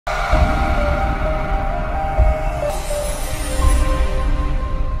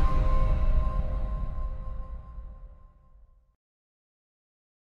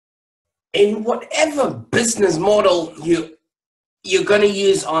In whatever business model you're going to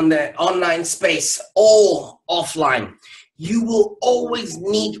use on the online space or offline, you will always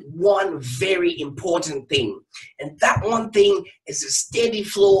need one very important thing. And that one thing is a steady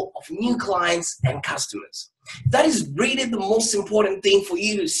flow of new clients and customers. That is really the most important thing for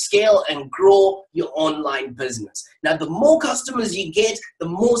you to scale and grow your online business. Now, the more customers you get, the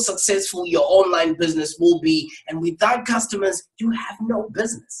more successful your online business will be. And without customers, you have no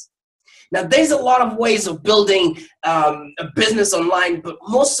business. Now, there's a lot of ways of building a business online, but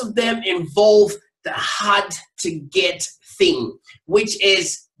most of them involve the hard to get thing, which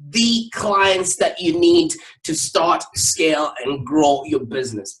is the clients that you need to start, scale, and grow your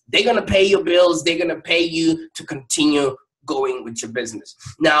business. They're going to pay your bills. They're going to pay you to continue going with your business.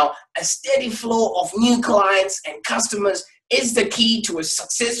 Now, a steady flow of new clients and customers is the key to a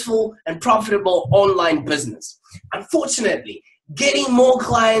successful and profitable online business. Unfortunately, getting more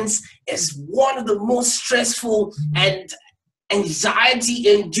clients is one of the most stressful and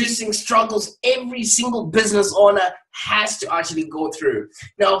anxiety-inducing struggles every single business owner has to actually go through.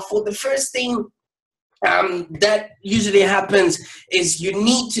 Now, for the first thing that usually happens is you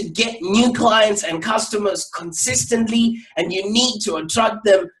need to get new clients and customers consistently, and you need to attract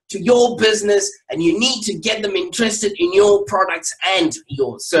them to your business, and you need to get them interested in your products and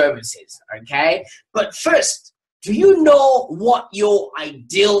your services, okay? But first, do you know what your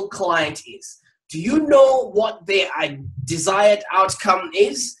ideal client is? Do you know what their desired outcome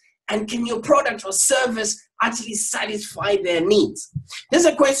is? And can your product or service actually satisfy their needs? These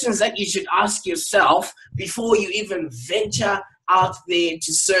are questions that you should ask yourself before you even venture out there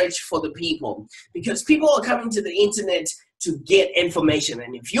to search for the people. Because people are coming to the internet to get information.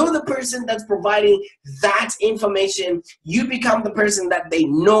 And if you're the person that's providing that information, you become the person that they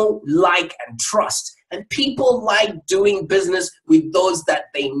know, like, and trust. And people like doing business with those that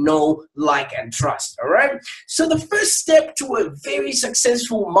they know, like, and trust, all right? So the first step to a very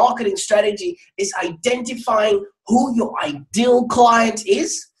successful marketing strategy is identifying who your ideal client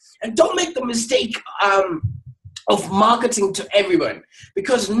is. And don't make the mistake of marketing to everyone,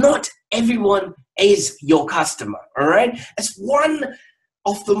 because not everyone is your customer, all right? It's one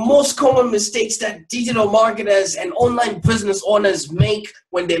of the most common mistakes that digital marketers and online business owners make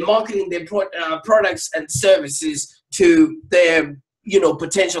when they're marketing their products and services to their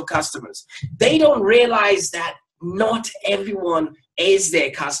potential customers. They don't realize that not everyone is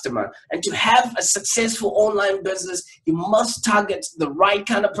their customer. And to have a successful online business, you must target the right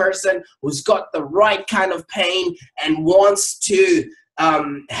kind of person who's got the right kind of pain and wants to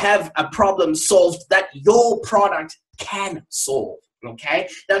have a problem solved that your product can solve. Okay,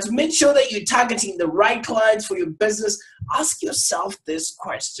 now to make sure that you're targeting the right clients for your business, ask yourself this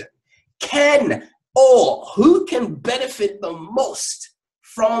question: can or who can benefit the most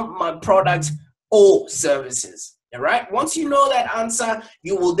from my products or services? All right, once you know that answer,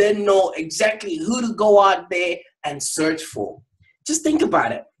 you will then know exactly who to go out there and search for. Just think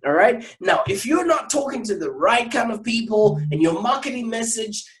about it, all right? Now, if you're not talking to the right kind of people and your marketing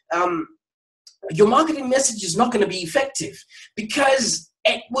message is not going to be effective because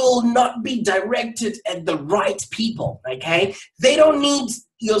it will not be directed at the right people, okay? They don't need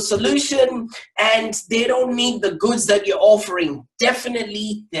your solution and they don't need the goods that you're offering.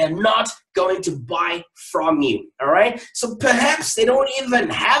 Definitely, they're not going to buy from you, all right? So perhaps they don't even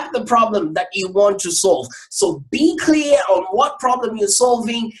have the problem that you want to solve. So be clear on what problem you're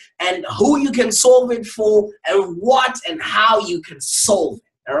solving and who you can solve it for and what and how you can solve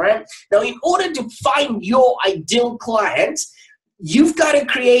it, all right? Now, in order to find your ideal client, you've got to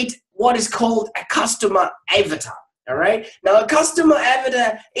create what is called a customer avatar. All right. Now, a customer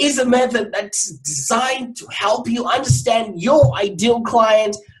avatar is a method that's designed to help you understand your ideal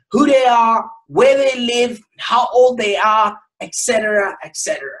client, who they are, where they live, how old they are, etc.,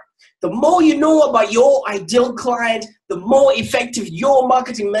 etc. The more you know about your ideal client, the more effective your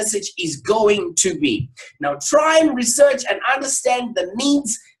marketing message is going to be. Now, try and research and understand the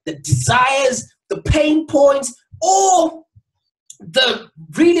needs, the desires, the pain points, or the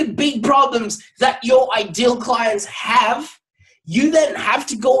really big problems that your ideal clients have. You then have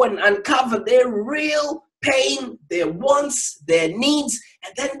to go and uncover their real pain, their wants, their needs,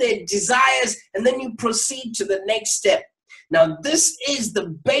 and then their desires, and then you proceed to the next step. Now, this is the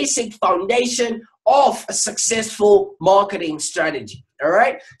basic foundation of a successful marketing strategy, all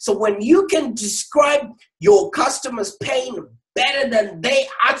right? So when you can describe your customer's pain better than they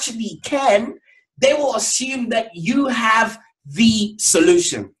actually can, they will assume that you have the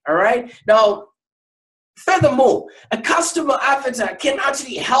solution, all right? Now, Furthermore, a customer avatar can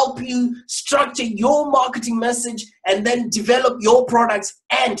actually help you structure your marketing message and then develop your products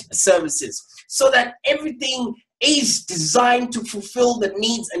and services so that everything is designed to fulfill the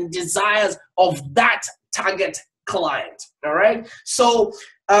needs and desires of that target client. All right. So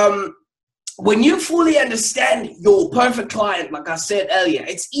when you fully understand your perfect client, like I said earlier,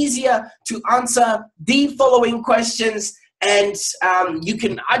 it's easier to answer the following questions, and you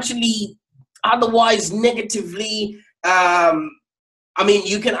can actually otherwise negatively,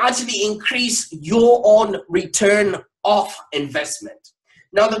 you can actually increase your own return of investment.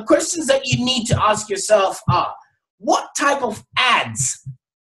 Now, the questions that you need to ask yourself are, what type of ads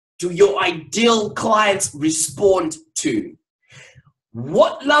do your ideal clients respond to?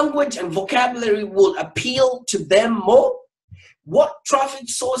 What language and vocabulary will appeal to them more? What traffic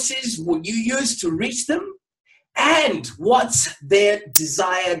sources will you use to reach them? And what's their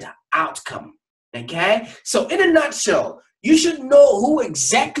desired outcome? Okay, so in a nutshell, you should know who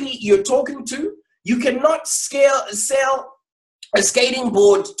exactly you're talking to. You cannot sell a skating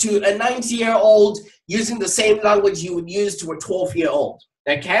board to a 90-year-old using the same language you would use to a 12-year-old.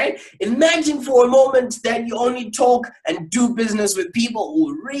 Okay, imagine for a moment that you only talk and do business with people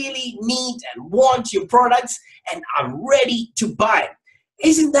who really need and want your products and are ready to buy.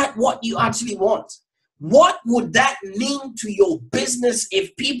 Isn't that what you actually want? What would that mean to your business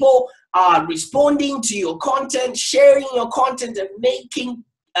if people are responding to your content, sharing your content, and making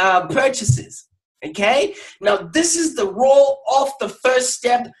purchases? Okay, now this is the role of the first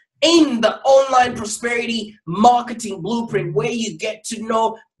step in the online prosperity marketing blueprint, where you get to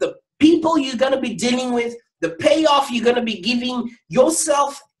know the people you're going to be dealing with, the payoff you're going to be giving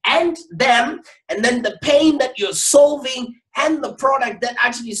yourself and them, and then the pain that you're solving and the product that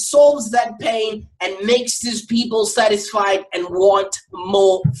actually solves that pain and makes these people satisfied and want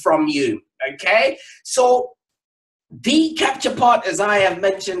more from you. Okay, so the capture part, as I have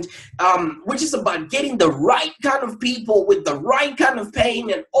mentioned, which is about getting the right kind of people with the right kind of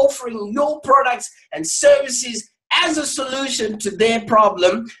pain and offering your products and services as a solution to their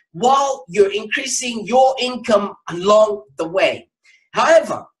problem while you're increasing your income along the way.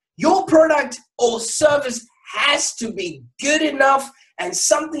 However, your product or service has to be good enough and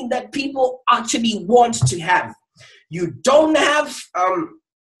something that people actually want to have. You don't have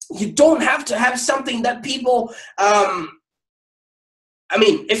to have something that people,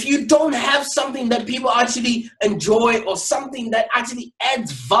 if you don't have something that people actually enjoy or something that actually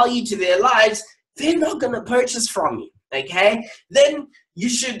adds value to their lives, they're not going to purchase from you, okay? Then you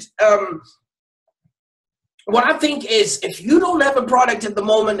should, what I think is, if you don't have a product at the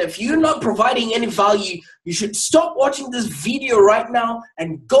moment, if you're not providing any value, you should stop watching this video right now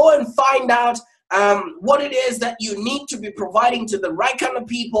and go and find out what it is that you need to be providing to the right kind of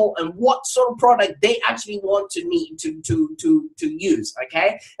people and what sort of product they actually want to need to use,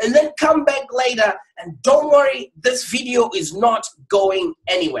 okay? And then come back later, and don't worry, this video is not going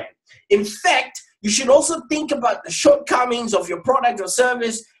anywhere. In fact, you should also think about the shortcomings of your product or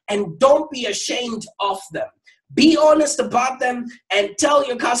service, and don't be ashamed of them. Be honest about them and tell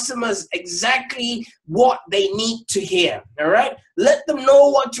your customers exactly what they need to hear, all right? Let them know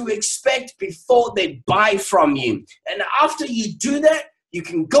what to expect before they buy from you. And after you do that, you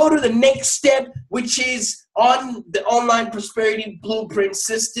can go to the next step, which is on the online prosperity blueprint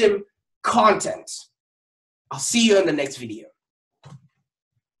system, content. I'll see you in the next video.